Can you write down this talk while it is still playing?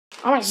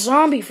I'm a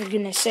zombie, for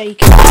goodness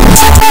sake.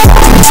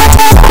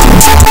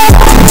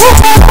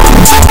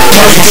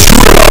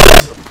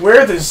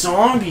 Where are the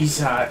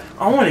zombies at?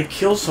 I want to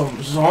kill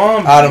some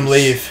zombies. Adam,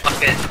 leave.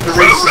 The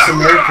racist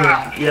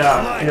American.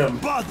 Yeah,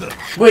 him.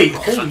 Wait,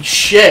 holy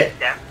shshit.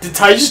 Did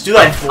Ty just do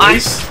that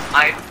voice?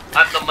 I'm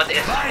the mother.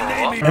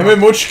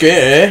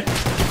 MMOčke.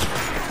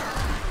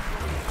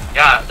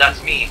 Yeah,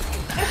 that's me.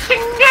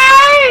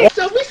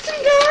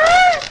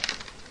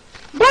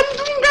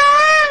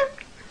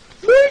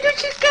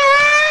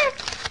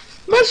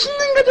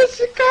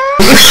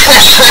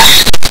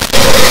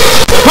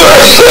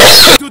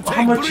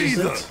 How much is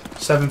it?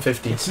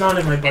 $7.50. It's not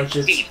in my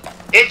budget. Cheap.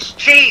 It's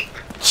cheap.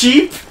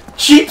 Cheap?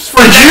 Cheap's for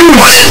What juice!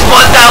 is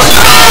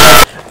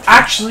 1,000?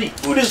 Actually,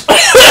 food is. Oh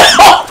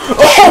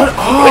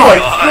my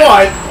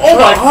god! Oh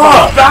my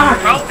god!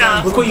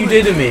 Back! Look what you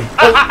did to me.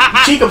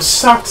 Oh, Jacob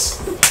sucks.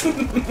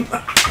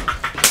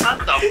 Shut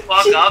the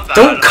fuck up,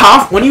 Don't Adam.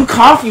 cough. When you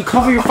cough, you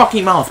cover your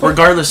fucking mouth,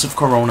 regardless of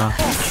corona.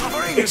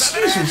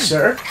 Excuse me,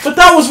 sir, but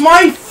that was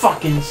my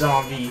fucking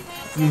zombie,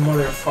 you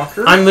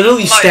motherfucker. I'm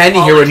literally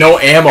standing here with no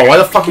ammo. Why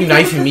the fuck are you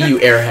knifing me, you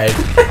airhead?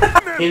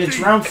 And it's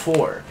round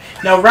 4.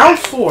 Now, round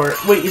 4.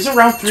 Wait, is it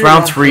round 3? It's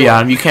round 3,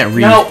 Adam. You can't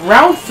read. Now,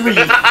 round 3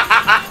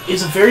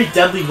 is a very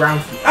deadly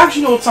round.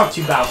 Actually, no, it's not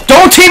too bad.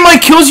 Don't take my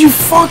kills, you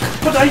fuck!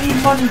 But I need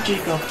money,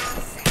 Jacob.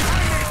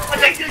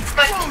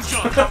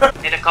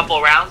 In a couple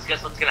rounds,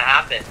 guess what's gonna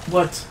happen?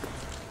 What?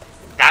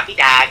 Dappy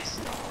dags.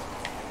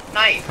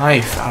 Knife.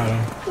 Knife,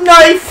 Adam.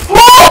 Knife!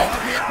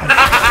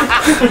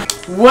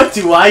 What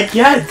do I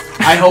get?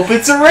 I hope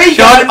it's a ray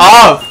gun. Shut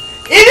up!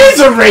 It is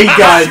a ray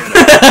gun!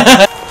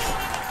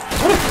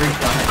 What a ray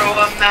gun. Throw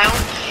a mount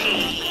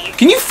sheep.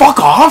 Can you fuck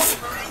off?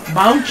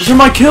 Mount. Those are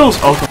my kills.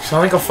 Oh,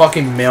 sound like a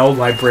fucking male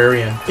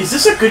librarian. Is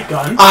this a good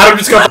gun? Adam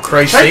just got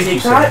Christ's Should I sake, you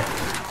take that? said.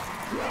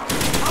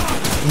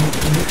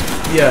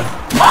 Yeah.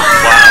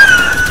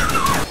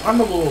 I'm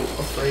a little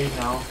afraid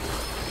now.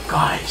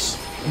 Guys,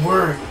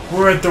 we're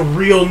at the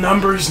real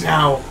numbers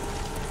now.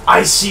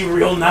 I see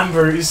real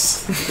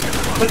numbers.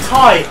 But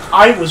Ty,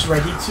 I was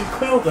ready to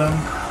kill them.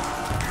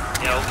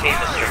 Yeah, okay,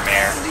 Mr.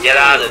 Mayor. Get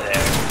out of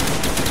there.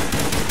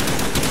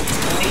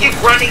 You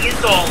keep running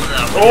into all of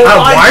them. Oh,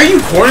 Adam, why are you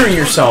cornering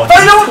yourself?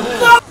 I don't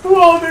know!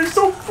 Whoa, there's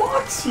no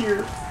bots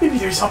here. Maybe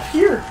there's up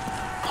here.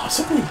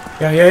 Possibly.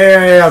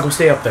 Yeah. Go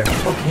stay up there.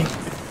 Okay.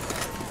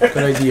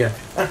 Good idea.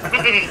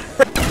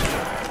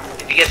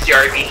 If he gets the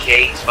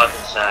RBK, he's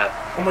fucking sad.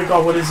 Oh my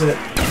god, what is it?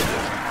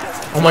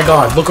 Oh my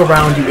god, look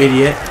around, you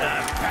idiot.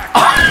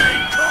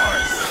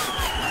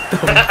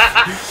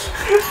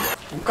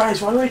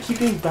 Guys, why do I keep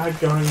getting bad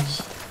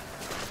guns?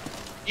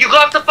 You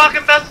got the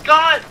fucking best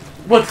gun!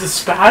 What, the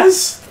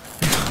spaz?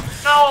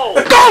 No!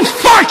 Go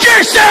fuck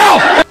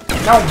yourself!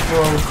 Now I'm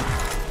broke.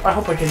 I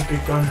hope I get a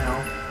good gun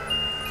now.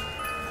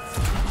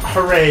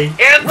 Hooray.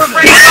 And we're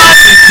bringing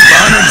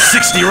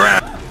 160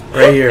 rounds.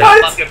 Right here.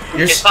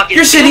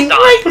 You're sitting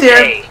right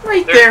there.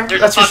 Right there.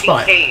 That's your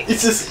spot.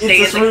 Is this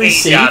really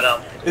safe?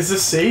 Is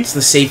this safe? It's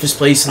the safest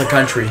place in the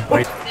country.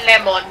 Right?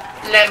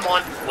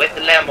 Lemon, with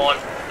lemon,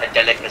 a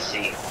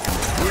delicacy.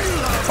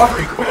 Fuck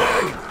me.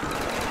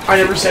 I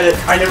never said it.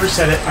 I never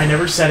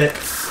said it.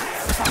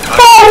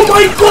 Oh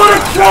my god,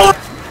 I'm killing.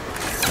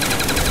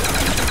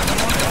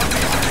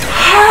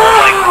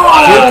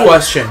 Good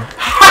question.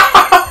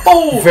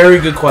 Oh, very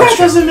good question. That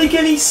doesn't make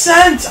any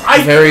sense.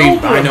 I killed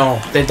him. I know.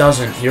 That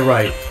doesn't. You're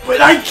right.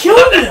 But I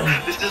killed him.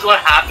 This is what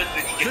happens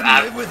when you give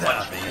Adam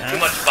too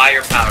much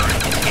firepower in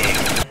this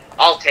game.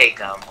 I'll take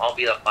him. I'll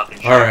be the fucking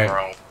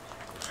chaperone.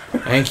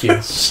 Thank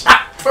you.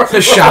 Chaperone.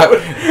 The shot.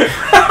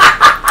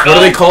 What do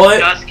they call it?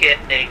 Just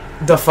kidding.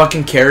 The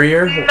fucking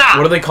carrier? Nah.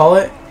 What do they call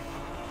it?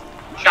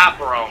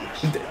 Chaperones.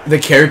 The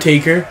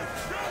caretaker?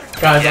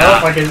 Guys,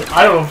 Yeah.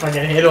 I don't know if I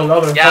can handle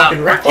another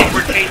fucking round.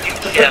 We're changing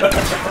ship.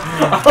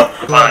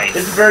 Fine.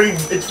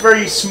 It's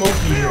very smoky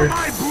here.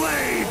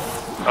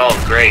 Oh,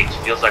 great.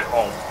 Feels like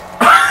home.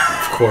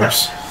 Of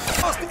course.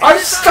 I'm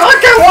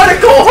stuck. I want to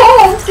go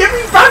home. Get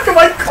me back to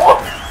my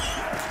car.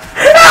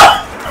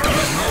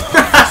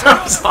 I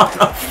was on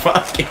the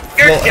fucking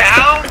You're floor.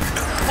 down?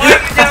 Why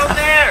are you down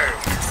there?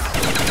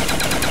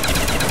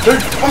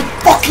 I'm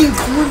fucking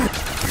cornered.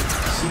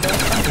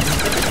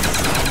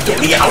 Get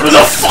me out of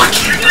the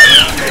fucking.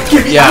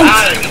 Get me out.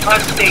 Adam, you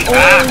must stay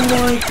back. Oh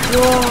my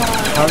god.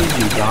 How did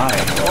you die?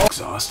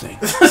 Exhausting.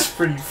 That's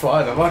pretty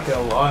fun. I'm not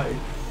gonna lie.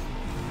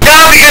 No,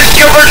 your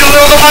skill version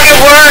will no longer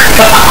work!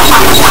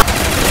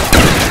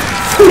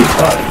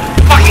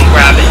 Fucking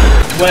grab it.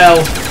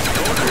 Well.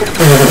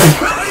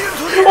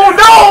 Oh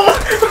no!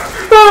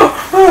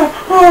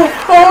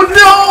 Oh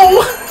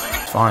no!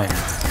 Fine.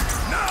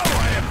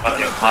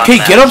 Fucking Okay,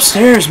 get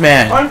upstairs,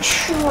 man. I'm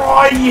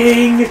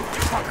trying.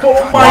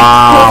 Oh my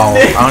Wow.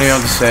 goodness. I don't even know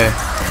what to say.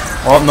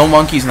 Well, no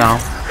monkeys now.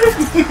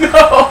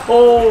 No.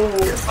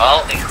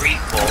 Well,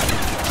 ungrateful.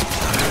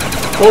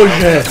 Oh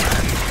shit.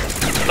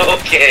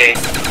 Okay.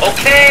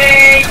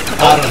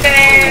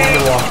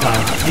 Wonderwalk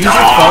time. Use your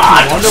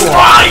fucking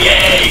Wonderwalk.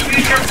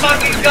 Use your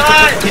fucking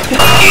gun!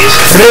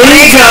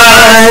 Free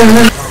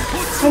time!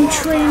 I'm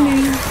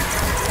training.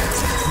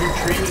 You're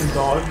training training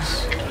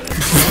dogs.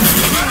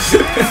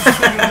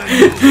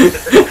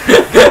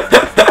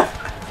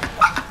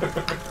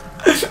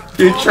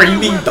 You're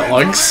training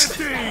dogs?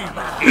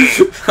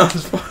 That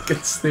was fucking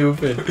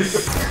stupid.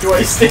 Do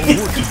I stay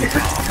here?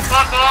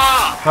 Fuck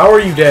off! How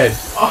are you dead?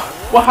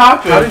 What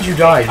happened? How did you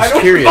die?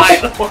 Just curious.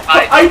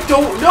 I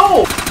don't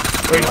know!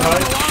 Wait,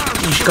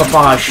 what? Ish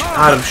kapash.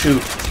 Adam,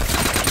 shoot.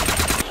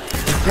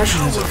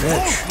 Depression is a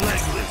bitch.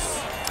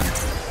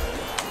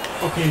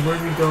 Okay, where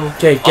do we go?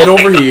 Okay, get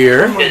over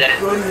here. Oh my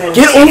goodness.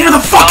 Get over the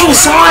fucking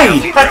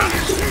side!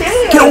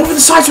 Get over the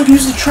side so I can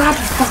use the trap,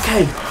 you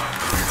fuckhead!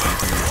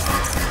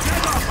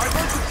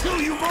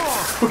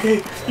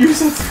 Okay,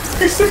 use it.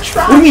 Use the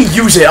trap. What do you mean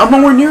use it? I'm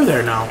nowhere near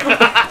there now.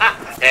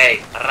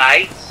 Hey,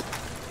 right?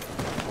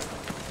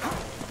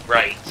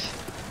 Right.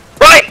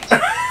 Right!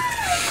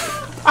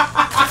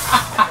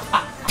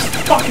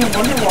 Fucking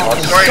Wonderwall.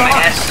 Sorry, my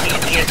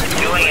STD isn't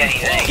doing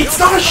anything. It's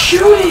not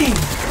shooting!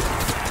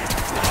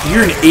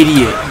 You're an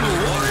idiot.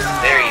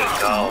 There you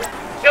go.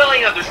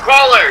 Killing them, there's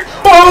crawlers!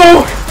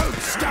 Oh!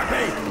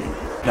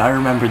 Yeah, I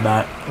remembered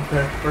that.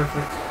 Okay,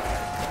 perfect.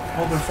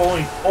 Oh, they're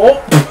falling. Oh!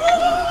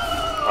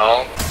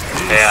 Oh,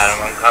 okay,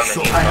 Adam, I'm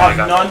coming. I have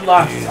none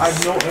left. I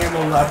have no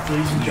ammo left,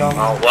 ladies and gentlemen.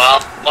 Oh,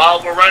 well,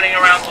 while we're running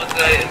around with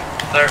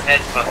their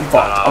heads fucking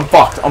cut off.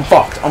 I'm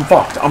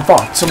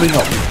fucked. Somebody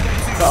help me.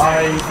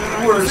 I'm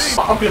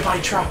gonna buy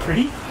a trap,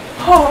 pretty.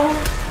 Oh.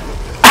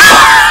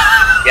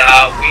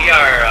 Yeah, we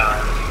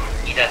are,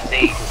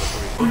 safe.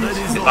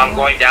 If I'm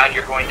going down,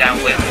 you're going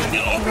down with me.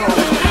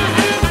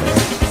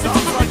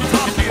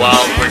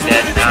 Well, we're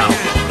dead now.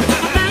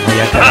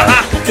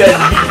 Dead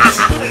meat.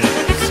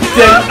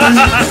 Dead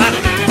meat.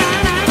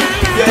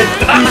 Dead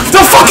meat.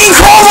 The fucking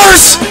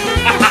crawlers!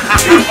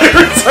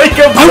 Like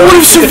I would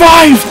have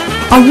survived!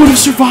 I would have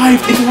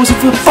survived if it wasn't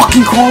for the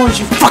fucking crawlers,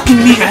 you fucking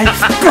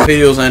meathead!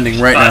 Video's ending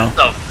right now.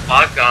 Shut the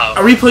fuck up.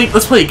 Are we playing?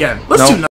 Let's play again. Let's do